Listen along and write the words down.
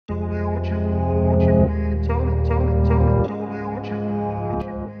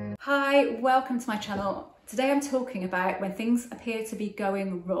Hi, welcome to my channel. Today I'm talking about when things appear to be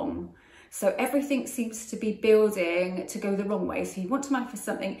going wrong. So everything seems to be building to go the wrong way. So you want to manifest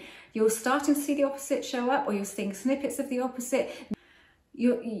something, you're starting to see the opposite show up, or you're seeing snippets of the opposite.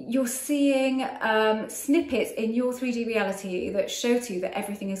 You're seeing snippets in your 3D reality that show to you that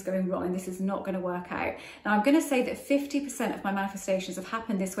everything is going wrong and this is not going to work out. Now I'm going to say that 50% of my manifestations have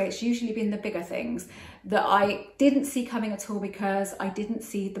happened this way. It's usually been the bigger things that I didn't see coming at all because I didn't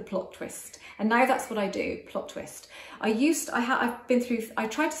see the plot twist. And now that's what I do, plot twist. I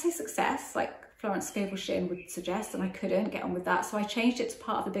tried to say success, like Florence Scovel-Shinn would suggest, and I couldn't get on with that. So I changed it to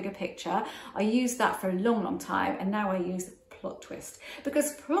part of the bigger picture. I used that for a long, long time. And now I use plot twist,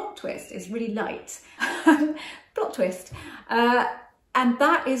 because plot twist is really light. Plot twist, and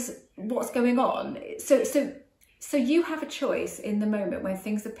that is what's going on. So you have a choice in the moment when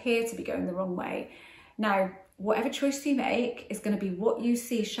things appear to be going the wrong way. Now, whatever choice you make is going to be what you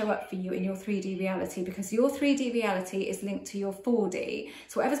see show up for you in your 3D reality, because your 3D reality is linked to your 4D.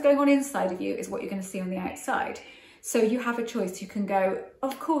 So whatever's going on inside of you is what you're going to see on the outside. So you have a choice. You can go,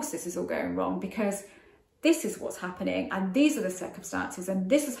 of course this is all going wrong because this is what's happening and these are the circumstances and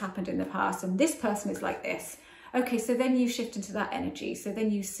this has happened in the past and this person is like this. Okay, so then you shift into that energy. So then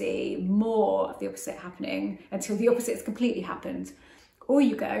you see more of the opposite happening until the opposite has completely happened. Or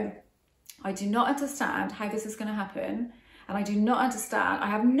you go, I do not understand how this is going to happen, and I do not understand, I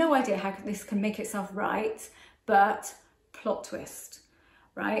have no idea how this can make itself right, but plot twist.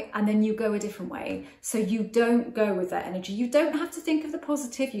 Right? And then you go a different way. So you don't go with that energy. You don't have to think of the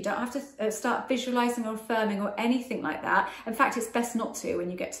positive. You don't have to start visualizing or affirming or anything like that. In fact, it's best not to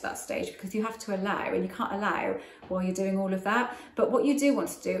when you get to that stage, because you have to allow, and you can't allow while you're doing all of that. But what you do want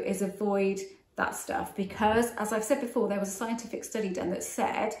to do is avoid that stuff, because as I've said before, there was a scientific study done that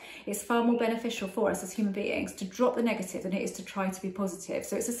said it's far more beneficial for us as human beings to drop the negative than it is to try to be positive.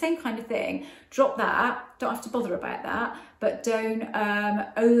 So it's the same kind of thing. Drop that, don't have to bother about that, but don't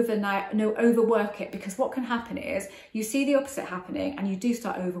overwork it, because what can happen is you see the opposite happening and you do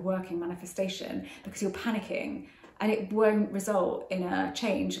start overworking manifestation because you're panicking, and it won't result in a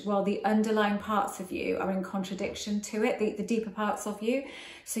change while the underlying parts of you are in contradiction to it, the deeper parts of you.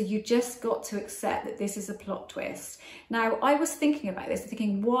 So you just got to accept that this is a plot twist. Now, I was thinking about this,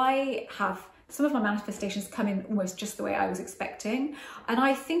 thinking, why have some of my manifestations come in almost just the way I was expecting? And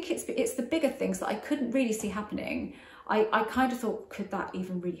I think it's the bigger things that I couldn't really see happening. I kind of thought, could that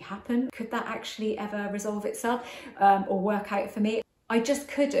even really happen? Could that actually ever resolve itself or work out for me? I just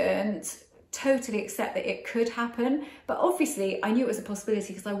couldn't totally accept that it could happen. But obviously I knew it was a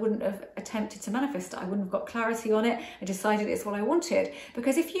possibility, because I wouldn't have attempted to manifest it. I wouldn't have got clarity on it and decided it's what I wanted.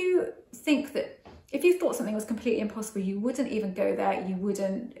 Because if you thought something was completely impossible, you wouldn't even go there, you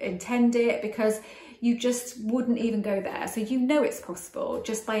wouldn't intend it, because you just wouldn't even go there. So you know it's possible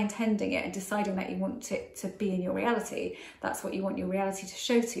just by intending it and deciding that you want it to be in your reality. That's what you want your reality to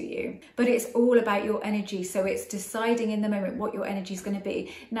show to you. But it's all about your energy. So it's deciding in the moment what your energy is going to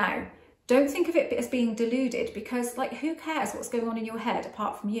be. Now, don't think of it as being deluded, because like, who cares what's going on in your head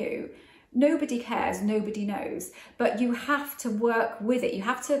apart from you? Nobody cares, nobody knows, but you have to work with it. You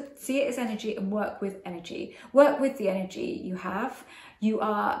have to see it as energy and work with energy. Work with the energy you have. You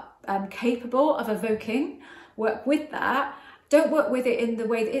are capable of evoking. Work with that. Don't work with it in the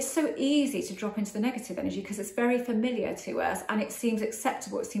way that it's so easy to drop into the negative energy, because it's very familiar to us and it seems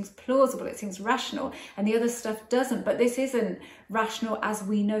acceptable, it seems plausible, it seems rational, and the other stuff doesn't. But this isn't rational as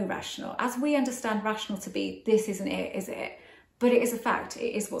we know rational. As we understand rational to be, this isn't it, is it? But it is a fact,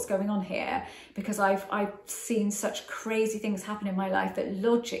 it is what's going on here, because I've seen such crazy things happen in my life that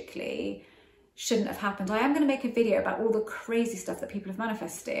logically shouldn't have happened. I am going to make a video about all the crazy stuff that people have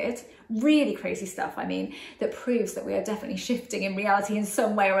manifested, really crazy stuff, I mean, that proves that we are definitely shifting in reality in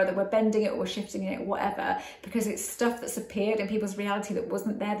some way or other. We're bending it or we're shifting it or whatever, because it's stuff that's appeared in people's reality that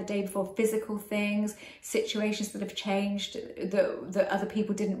wasn't there the day before. Physical things, situations that have changed that other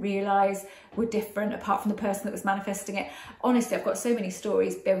people didn't realise were different apart from the person that was manifesting it. Honestly, I've got so many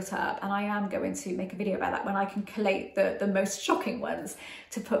stories built up, and I am going to make a video about that when I can collate the most shocking ones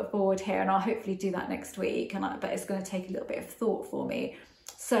to put forward here, and I'll hopefully do that next week. But it's going to take a little bit of thought for me.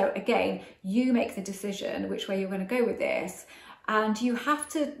 So again, you make the decision which way you're going to go with this, and you have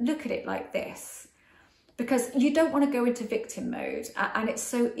to look at it like this, because you don't want to go into victim mode. And it's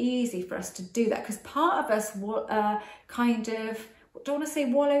so easy for us to do that, because part of us kind of, don't want to say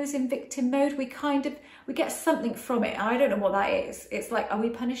wallows in victim mode, we get something from it. I don't know what that is. It's like, are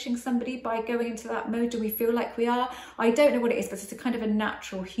we punishing somebody by going into that mode? Do we feel like we are? I don't know what it is, but it's a kind of a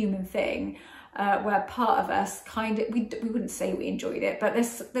natural human thing. where part of us kind of, we wouldn't say we enjoyed it, but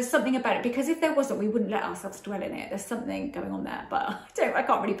there's something about it, because if there wasn't, we wouldn't let ourselves dwell in it. There's something going on there, but I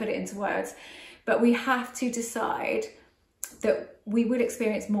can't really put it into words. But we have to decide that we will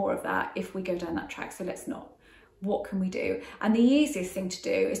experience more of that if we go down that track. So let's not. What can we do? And the easiest thing to do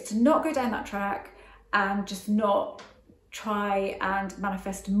is to not go down that track and just not try and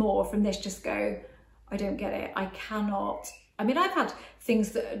manifest more from this. Just go, I don't get it. I cannot. I mean, I've had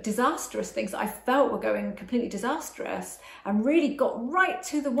things disastrous things that I felt were going completely disastrous and really got right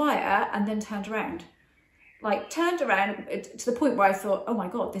to the wire and then turned around. Like turned around to the point where I thought, oh my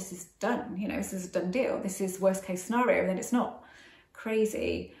God, this is done. You know, this is a done deal. This is worst case scenario. And then it's not.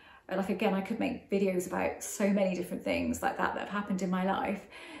 Crazy. Like, again, I could make videos about so many different things like that have happened in my life.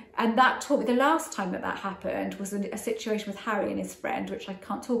 And that taught me, the last time that happened was a situation with Harry and his friend, which I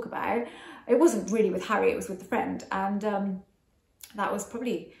can't talk about. It wasn't really with Harry, it was with the friend. And that was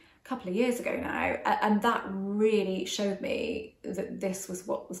probably a couple of years ago now. And that really showed me that this was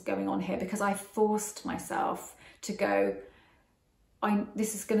what was going on here, because I forced myself to go,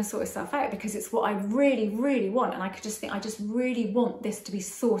 this is going to sort itself out, because it's what I really, really want. And I could just think, I just really want this to be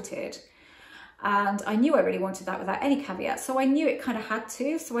sorted. And I knew I really wanted that without any caveat. So I knew it kind of had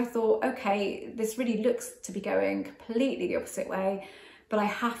to. So I thought, okay, this really looks to be going completely the opposite way, but I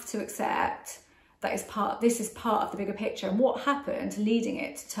have to accept that this is part of the bigger picture. And what happened leading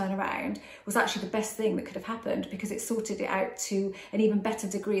it to turn around was actually the best thing that could have happened, because it sorted it out to an even better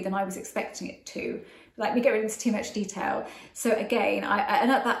degree than I was expecting it to. Like, me going into too much detail. So again,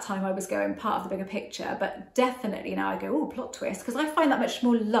 and at that time I was going part of the bigger picture, but definitely now I go, oh, plot twist, because I find that much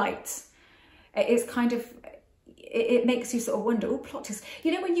more light. It's kind of, it makes you sort of wonder, oh, plot twist.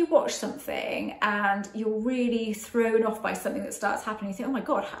 You know, when you watch something and you're really thrown off by something that starts happening, you think, oh my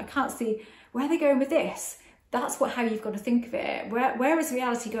God, I can't see, where are they going with this? That's how you've got to think of it. Where is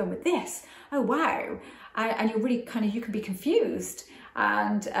reality going with this? Oh, wow. And you're really you can be confused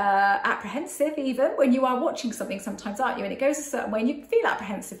and apprehensive even when you are watching something sometimes, aren't you? And it goes a certain way, and you can feel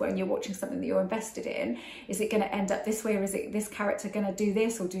apprehensive when you're watching something that you're invested in. Is it going to end up this way, or is it this character going to do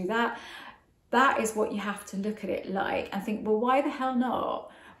this or do that? That is what you have to look at it like and think, well, why the hell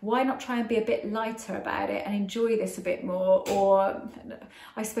not? Why not try and be a bit lighter about it and enjoy this a bit more? Or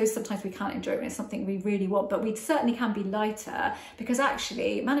I suppose sometimes we can't enjoy it when it's something we really want, but we certainly can be lighter, because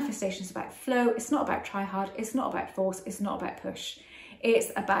actually manifestation is about flow. It's not about try hard. It's not about force. It's not about push.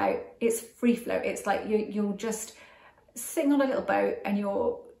 It's free flow. It's like you're just sitting on a little boat and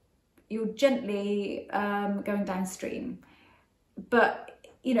you're gently going downstream. But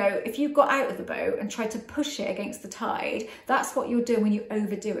you know, if you got out of the boat and tried to push it against the tide, that's what you're doing when you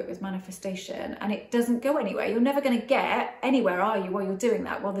overdo it with manifestation, and it doesn't go anywhere. You're never going to get anywhere, are you, while you're doing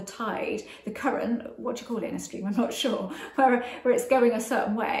that? While the tide, the current, what do you call it in a stream? I'm not sure, where it's going a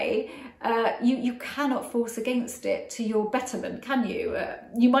certain way, you cannot force against it to your betterment, can you?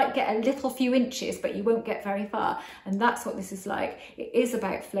 You might get a little few inches, but you won't get very far. And that's what this is like. It is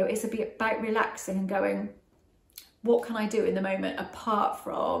about flow. It's about relaxing and going, what can I do in the moment apart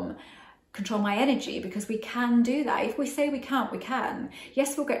from control my energy? Because we can do that. If we say we can't, we can.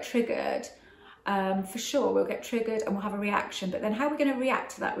 Yes, we'll get triggered. For sure, we'll get triggered and we'll have a reaction. But then how are we going to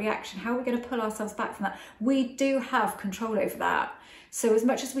react to that reaction? How are we going to pull ourselves back from that? We do have control over that. So as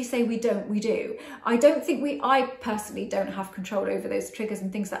much as we say we don't, we do. I personally don't have control over those triggers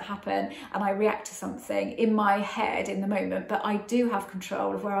and things that happen and I react to something in my head in the moment, but I do have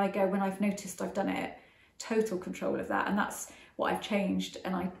control of where I go when I've noticed I've done it. Total control of that, and that's what I've changed,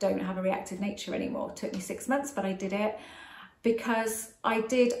 and I don't have a reactive nature anymore. It took me 6 months, but I did it because I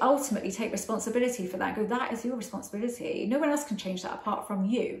did ultimately take responsibility for that. Go, that is your responsibility. No one else can change that apart from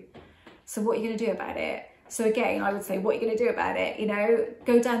you. So what are you going to do about it? So again, I would say, what are you going to do about it? You know,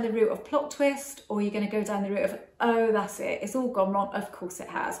 go down the route of plot twist, or you're going to go down the route of, oh, that's it, it's all gone wrong. Of course it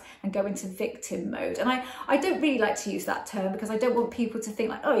has, and go into victim mode. And I don't really like to use that term because I don't want people to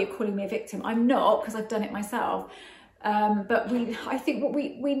think like, oh, you're calling me a victim. I'm not, because I've done it myself. But I think what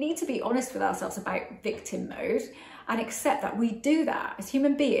we need to be honest with ourselves about victim mode and accept that we do that as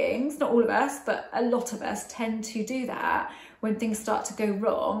human beings. Not all of us, but a lot of us tend to do that when things start to go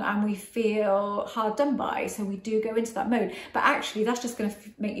wrong and we feel hard done by. So we do go into that mode. But actually that's just going to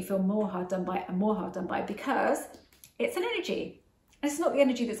make you feel more hard done by and more hard done by, because it's an energy. It's not the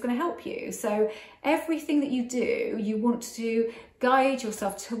energy that's going to help you. So everything that you do, you want to guide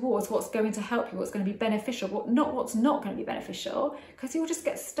yourself towards what's going to help you, what's going to be beneficial, what's not going to be beneficial, because you'll just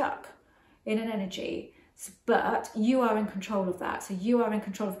get stuck in an energy. But you are in control of that. So you are in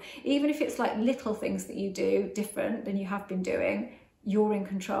control of, even if it's like little things that you do different than you have been doing, you're in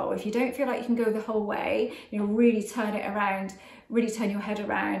control. If you don't feel like you can go the whole way, you know, really turn it around, really turn your head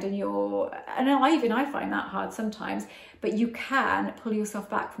around, and I find that hard sometimes, but you can pull yourself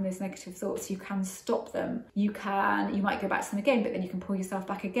back from those negative thoughts. You can stop them. You might go back to them again, but then you can pull yourself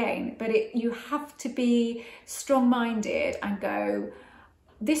back again. But you have to be strong-minded and go,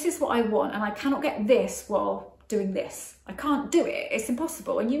 this is what I want, and I cannot get this while doing this. I can't do it. It's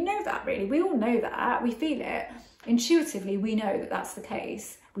impossible. And you know that, really. We all know that. We feel it. Intuitively, we know that that's the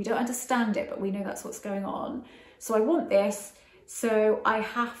case. We don't understand it, but we know that's what's going on. So I want this, so I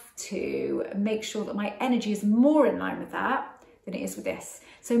have to make sure that my energy is more in line with that than it is with this.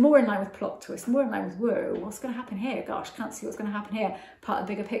 So more in line with plot twist, more in line with, whoa, what's going to happen here? Gosh, can't see what's going to happen here, part of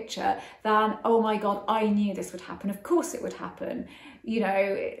the bigger picture, than, oh my God, I knew this would happen. Of course it would happen. You know,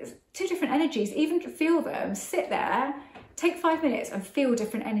 it's two different energies, even feel them, sit there, take 5 minutes and feel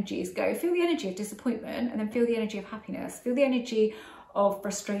different energies. Go feel the energy of disappointment, and then feel the energy of happiness, feel the energy of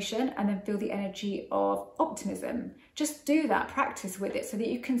frustration, and then feel the energy of optimism. Just do that, practice with it, so that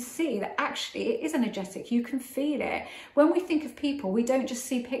you can see that actually it is energetic. You can feel it. When we think of people, we don't just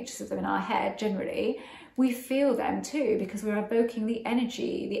see pictures of them in our head generally, we feel them too, because we're evoking the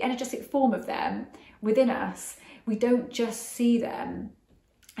energy, the energetic form of them within us. We don't just see them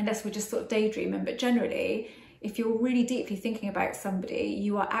unless we're just sort of daydreaming, but generally, if you're really deeply thinking about somebody,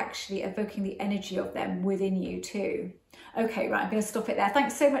 you are actually evoking the energy of them within you too. Okay, right, I'm going to stop it there.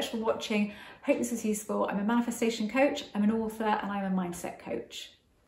 Thanks so much for watching. Hope this was useful. I'm a manifestation coach, I'm an author, and I'm a mindset coach.